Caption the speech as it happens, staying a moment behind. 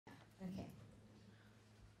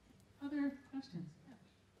other questions?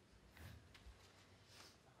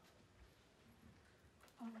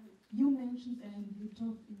 You mentioned and you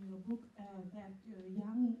talked in your book that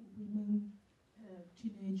young women,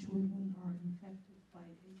 teenage women are infected by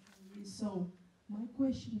HIV. So my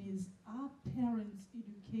question is, are parents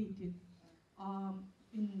educated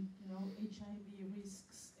in HIV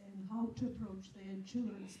risks and how to approach their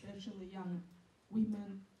children, especially young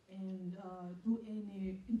women, and do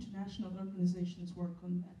any international organizations work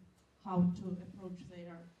on that? How to approach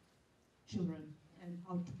their children and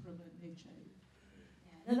how to prevent HIV?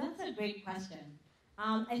 Yeah, no, that's a great question.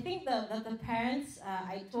 I think that the parents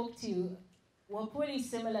I talked to were pretty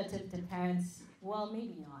similar to parents, well,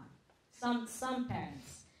 maybe not. Some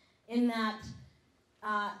parents, in that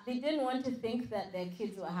they didn't want to think that their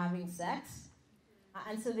kids were having sex,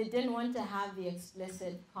 and so they didn't want to have the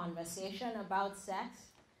explicit conversation about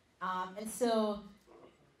sex. And so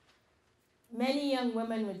many young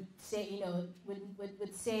women would say,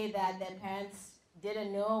 would say that their parents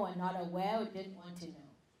didn't know or not aware or didn't want to know.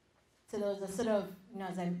 So there was a sort of,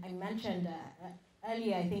 as I mentioned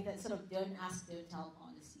earlier, I think that sort of don't ask, don't tell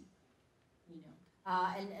policy,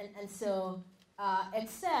 And so,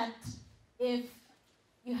 except if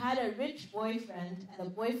you had a rich boyfriend and the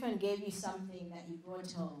boyfriend gave you something that you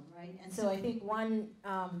brought home, right? And so I think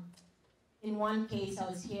in one case I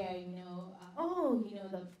was hearing,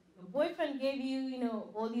 the boyfriend gave you,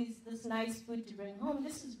 all this nice food to bring home.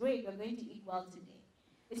 This is great. We're going to eat well today.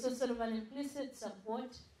 It was sort of an implicit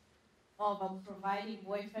support of a providing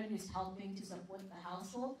boyfriend who's helping to support the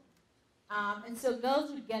household. And so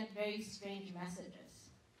girls would get very strange messages.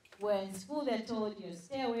 Where in school they're told,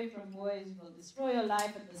 stay away from boys, will destroy your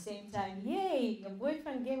life. At the same time, yay, your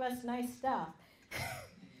boyfriend gave us nice stuff.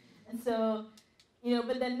 And so,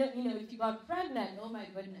 but then, if you got pregnant, oh my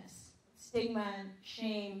goodness, stigma,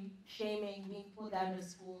 shame, shaming, being pulled out of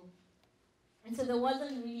school. And so there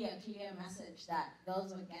wasn't really a clear message that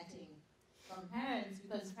girls were getting from parents,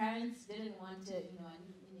 because parents didn't want to,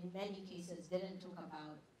 in many cases, didn't talk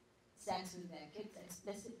about sex with their kids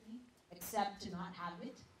explicitly, except to not have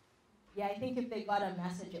it. Yeah, I think if they got a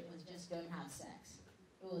message, it was just don't have sex.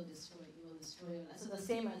 It will destroy your life. So the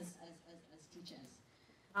same as teachers.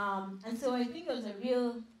 And so I think it was a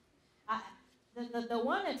real, the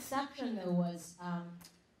one exception though was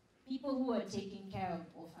people who were taking care of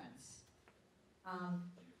orphans.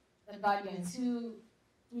 The guardians who,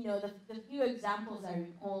 the few examples I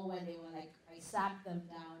recall where they were like, I sat them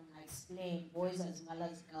down, I explained, boys as well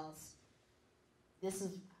as girls, this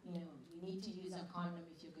is, you need to use a condom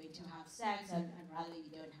if you're going to have sex, and rather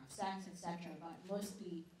you don't have sex, etc. But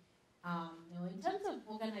mostly, in terms of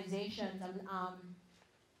organizations, I'm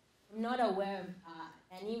not aware of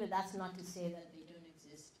any, but that's not to say that they don't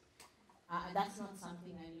exist. That's not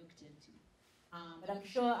something I looked into. But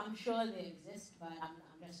I'm sure they exist, but I'm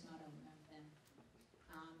just not aware of them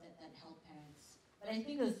that help parents. But I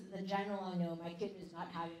think as the general, my kid is not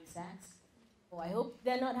having sex. Oh, I hope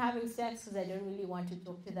they're not having sex because I don't really want to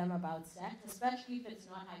talk to them about sex, especially if it's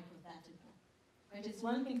not hypothetical. Right? It's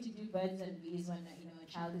one thing to do birds and bees when a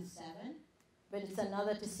child is 7, but it's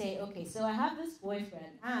another to say, okay, so I have this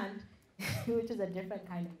boyfriend, and which is a different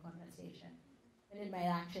kind of conversation, and it might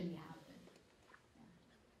actually happen.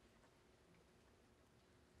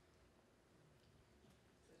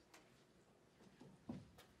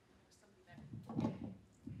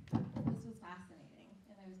 This was fascinating,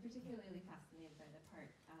 and I was particularly fascinated by the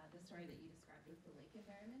story that you described with the lake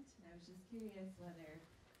environment. And I was just curious whether,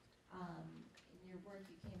 in your work,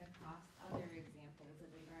 you came across other examples of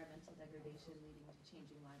environmental degradation leading to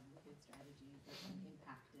changing livelihood strategies that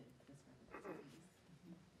impacted this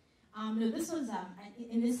reference. No, this was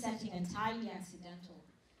in this setting entirely accidental.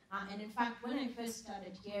 And in fact, when I first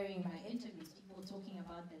started hearing my interviews, people talking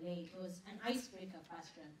about the lake, it was an icebreaker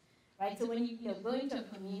question. Right? So when you go into a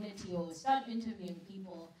community or start interviewing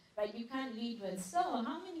people, right, you can't lead with, so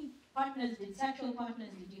how many sexual partners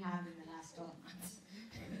did you have in the last 12 months?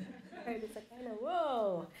 Right? It's a kind of,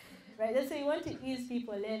 whoa. Right? So you want to ease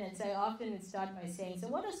people in, and so I often would start by saying, so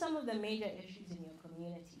what are some of the major issues in your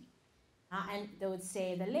community? And they would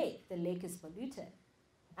say the lake is polluted.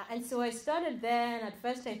 And so I started there, and at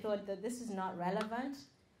first I thought that this is not relevant,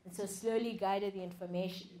 and so slowly guided the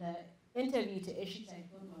interview to issues I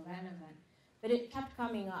thought were relevant. But it kept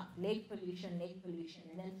coming up, lake pollution,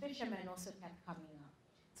 and then fishermen also kept coming up.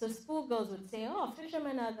 So schoolgirls would say, oh,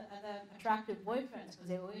 fishermen are the attractive boyfriends because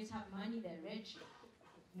they always have money, they're rich.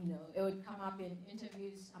 It would come up in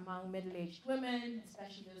interviews among middle-aged women,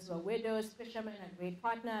 especially those who are widows. Fishermen are great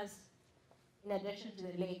partners, in addition to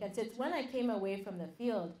the lake. And so it's when I came away from the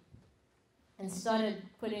field and started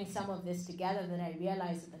putting some of this together, then I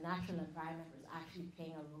realized that the natural environment was actually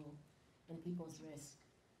playing a role in people's risk.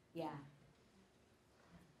 Yeah.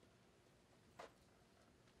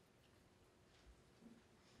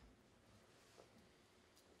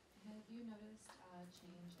 Have you noticed a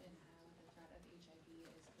change in how the threat of HIV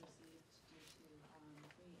is perceived due to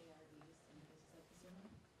free ARVs in places like the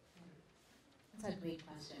Sudan? That's a great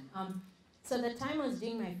question. So the time I was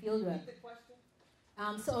doing my fieldwork.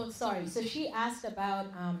 So she asked about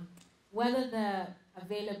whether the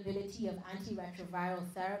availability of antiretroviral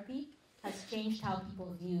therapy has changed how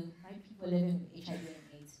people view, right, people living with HIV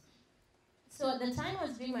and AIDS. So at the time I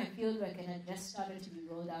was doing my fieldwork, it had just started to be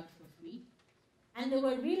rolled out for free, and there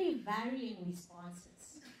were really varying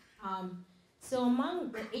responses. So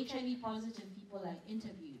among the HIV positive people I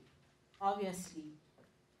interviewed, obviously,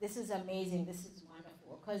 this is amazing, this is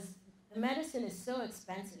wonderful, because the medicine is so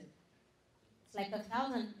expensive. It's like it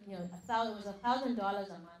was $1,000 a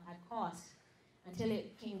month at cost until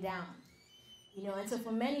it came down. And so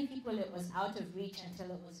for many people it was out of reach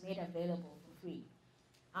until it was made available for free.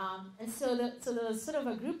 And so there was sort of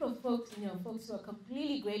a group of folks, folks who are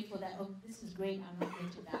completely grateful that, oh, this is great, I'm not going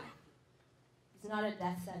to die. It's not a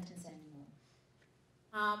death sentence anymore.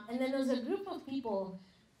 And then there was a group of people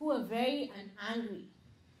who were very angry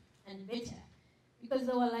and bitter, because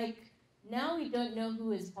they were like, now we don't know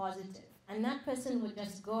who is positive. And that person would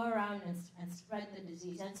just go around and spread the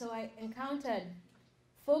disease. And so I encountered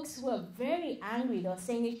folks who were very angry. They were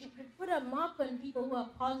saying, if you could put a mark on people who are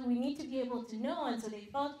positive, we need to be able to know. And so they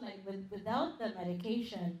felt like without the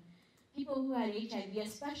medication, people who had HIV,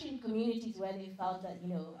 especially in communities where they felt that,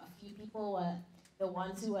 a few people were the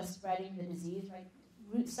ones who were spreading the disease, right?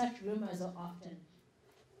 Such rumors are often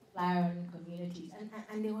fly around in communities.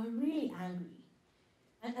 And they were really angry.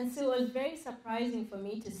 And so it was very surprising for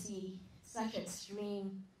me to see such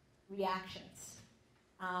extreme reactions.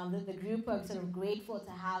 That the group are sort of grateful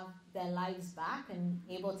to have their lives back and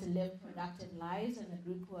able to live productive lives, and the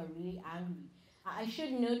group who are really angry. I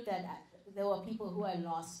should note that there were people who had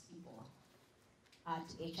lost people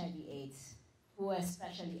to HIV/AIDS who were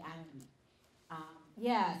especially angry.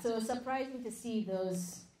 So it was surprising to see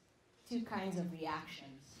those two kinds of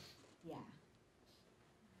reactions. Yeah.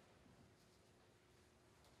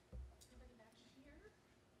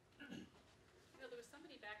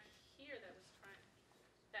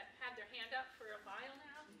 Up for a while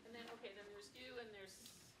now, and then there's you, and there's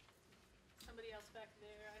somebody else back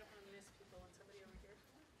there. I don't want to miss people, and somebody over here.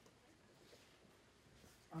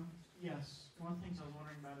 Yes, one of the things I was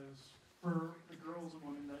wondering about is for the girls and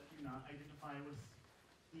women that do not identify with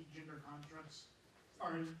the gender constructs,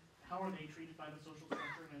 how are they treated by the social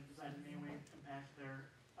structure, and does that in any way impact their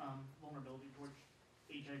vulnerability towards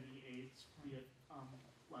HIV/AIDS, be it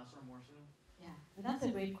less or more so? Yeah, that's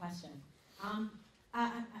a great question.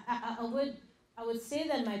 I would say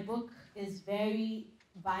that my book is very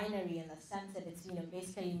binary in the sense that it's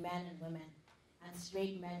basically men and women, and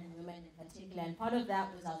straight men and women in particular. And part of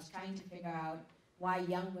that was I was trying to figure out why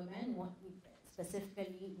young women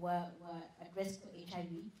specifically were at risk for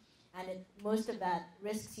HIV, and most of that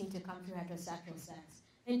risk seemed to come through heterosexual sex.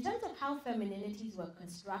 In terms of how femininities were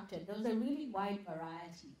constructed, there was a really wide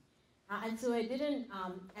variety. And so I didn't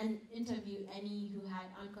interview any who had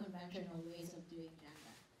unconventional ways of doing gender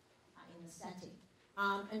in the setting.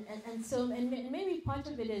 And maybe part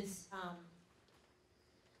of it is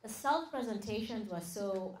the self-presentations were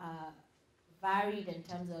so varied in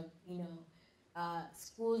terms of,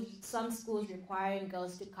 schools. Some schools requiring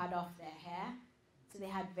girls to cut off their hair, so they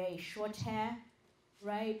had very short hair,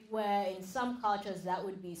 right? Where in some cultures that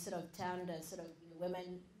would be sort of termed as sort of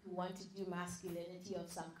women who want to do masculinity of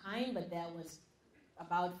some kind, but there was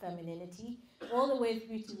about femininity, all the way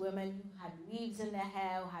through to women who had weaves in their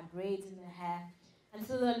hair, who had braids in their hair. And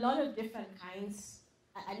so there are a lot of different kinds,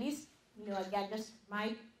 at least, again, just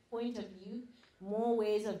my point of view, more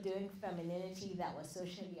ways of doing femininity that were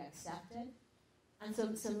socially accepted. And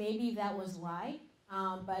so maybe that was why,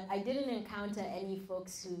 but I didn't encounter any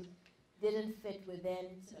folks who didn't fit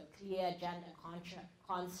within sort of clear gender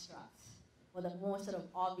constructs, or the more sort of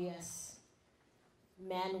obvious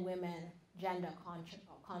men-women gender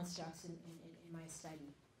constructs in my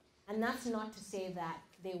study. And that's not to say that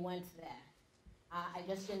they weren't there. I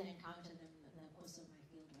just didn't encounter them in the course of my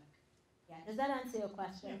fieldwork. Yeah, does that answer your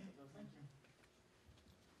question? Yes, it does. Thank you.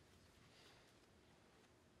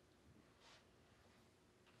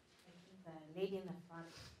 I think the lady in the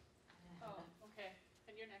front. Oh, okay.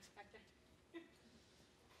 And you're next back there.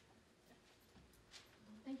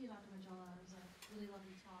 Thank you, Dr. Mojol. It was a really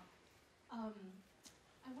lovely talk.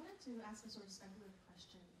 I wanted to ask a sort of speculative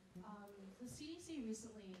question The CDC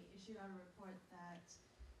recently issued out a report that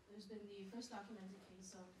there's been the first documented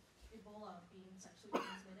case of Ebola being sexually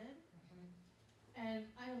transmitted. And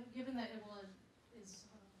given that Ebola is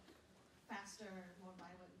faster, more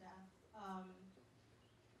violent death,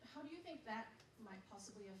 how do you think that might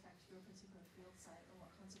possibly affect your particular field site, or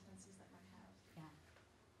what consequences that might have? Yeah.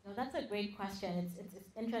 No, that's a great question. It's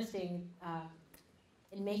interesting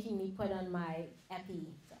in making me put on my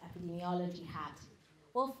epidemiology hat.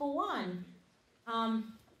 Well, for one,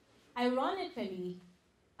 ironically,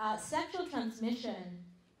 sexual transmission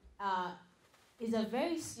is a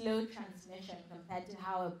very slow transmission compared to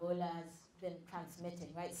how Ebola has been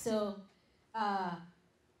transmitting, right? So, I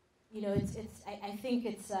think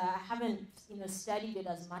I haven't, studied it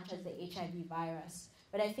as much as the HIV virus,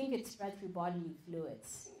 but I think it's spread through bodily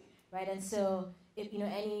fluids, right? And so, if,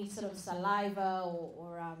 any sort of saliva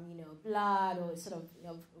or blood or sort of,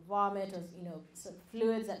 vomit or, sort of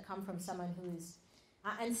fluids that come from someone who's,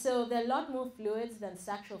 and so there are a lot more fluids than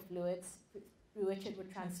sexual fluids through which it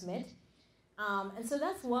would transmit. And so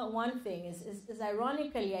that's one thing is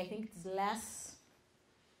ironically, I think it's less,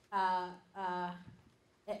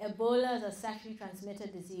 Ebola as a sexually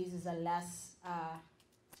transmitted disease is a less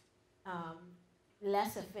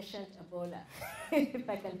efficient Ebola, if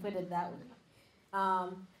I can put it that way.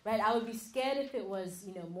 Right, I would be scared if it was,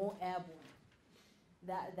 more airborne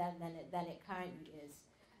than it currently is.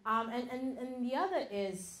 And the other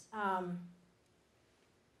is,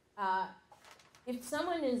 if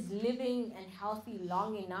someone is living and healthy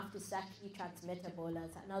long enough to sexually transmit Ebola,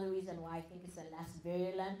 it's another reason why I think it's a less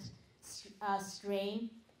virulent strain.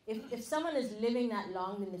 If someone is living that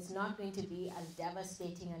long, then it's not going to be as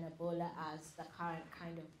devastating an Ebola as the current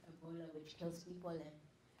kind of Ebola, which kills people in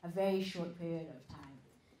a very short period of time.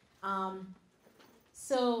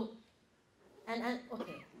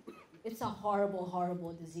 Okay, it's a horrible,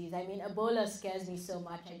 horrible disease. I mean, Ebola scares me so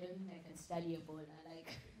much, I don't think I can study Ebola.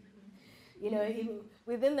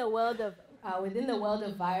 Within the world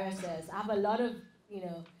of viruses, I have a lot of,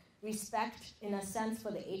 respect in a sense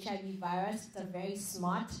for the HIV virus. It's a very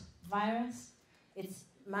smart virus. It's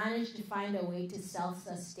managed to find a way to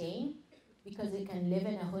self-sustain because it can live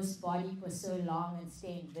in a host body for so long and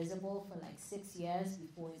stay invisible for like 6 years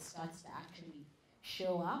before it starts to actually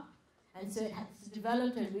show up. And so it has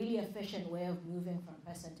developed a really efficient way of moving from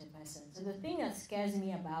person to person. So the thing that scares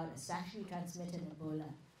me about a sexually transmitted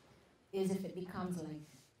Ebola is if it becomes like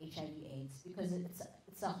HIV/AIDS, because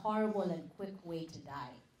it's a horrible and quick way to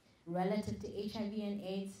die relative to HIV and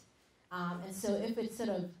AIDS. And so if it's sort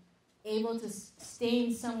of able to stay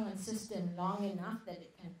in someone's system long enough that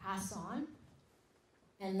it can pass on,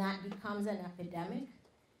 and that becomes an epidemic,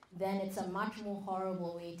 then it's a much more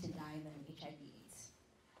horrible way to die than HIV/AIDS.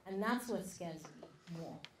 And that's what scares me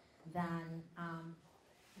more than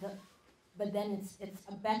but then it's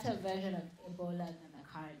a better version of Ebola than the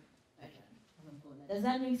current version of Ebola. Does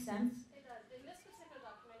that make sense? It does. In this particular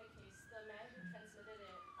documented case, the man who transmitted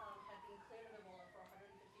it had been cleared of Ebola for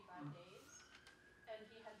 155 days, and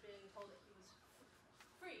he had been told that he was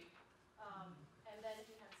free. And then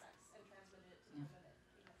he had sex and transmitted it to the woman that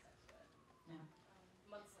he had sex with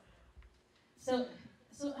months later. So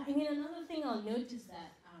I mean, another thing I'll note is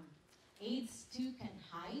that AIDS too can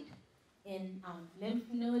hide in lymph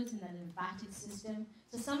nodes in the lymphatic system.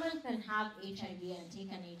 So someone can have HIV and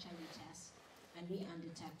take an HIV test and be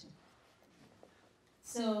undetectable.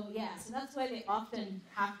 So so that's why they often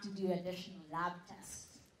have to do additional lab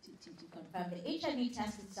tests to confirm. The HIV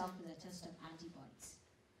test itself is a test of antibodies.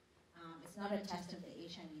 It's not a test of the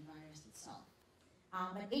HIV virus itself.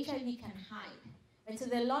 But HIV can hide. And so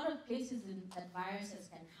there are a lot of places that viruses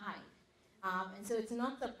can hide. And so it's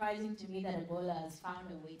not surprising to me that Ebola has found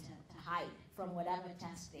a way to hide from whatever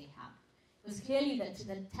test they have. Because clearly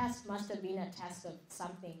the test must have been a test of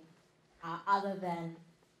something other than,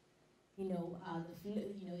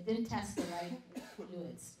 it didn't test the right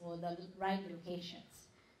fluids or the right locations.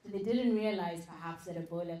 So they didn't realize perhaps that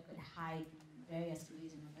Ebola could hide in various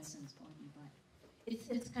ways in a person's body. But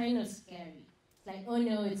it's kind of scary. It's like, oh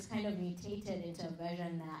no, it's kind of mutated into a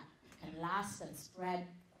version that can last and spread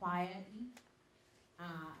quietly.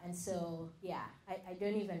 And so, I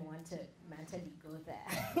don't even want to mentally go there.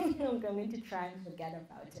 I'm going to try and forget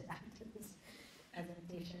about it after this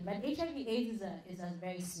presentation. But HIV/AIDS is a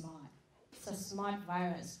very smart. It's a smart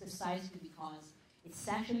virus precisely because it's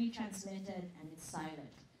sexually transmitted and it's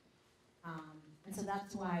silent. And so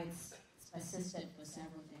that's why it's persisted for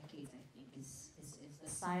several decades, I think, is the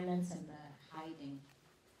silence and the hiding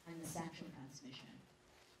and the sexual transmission.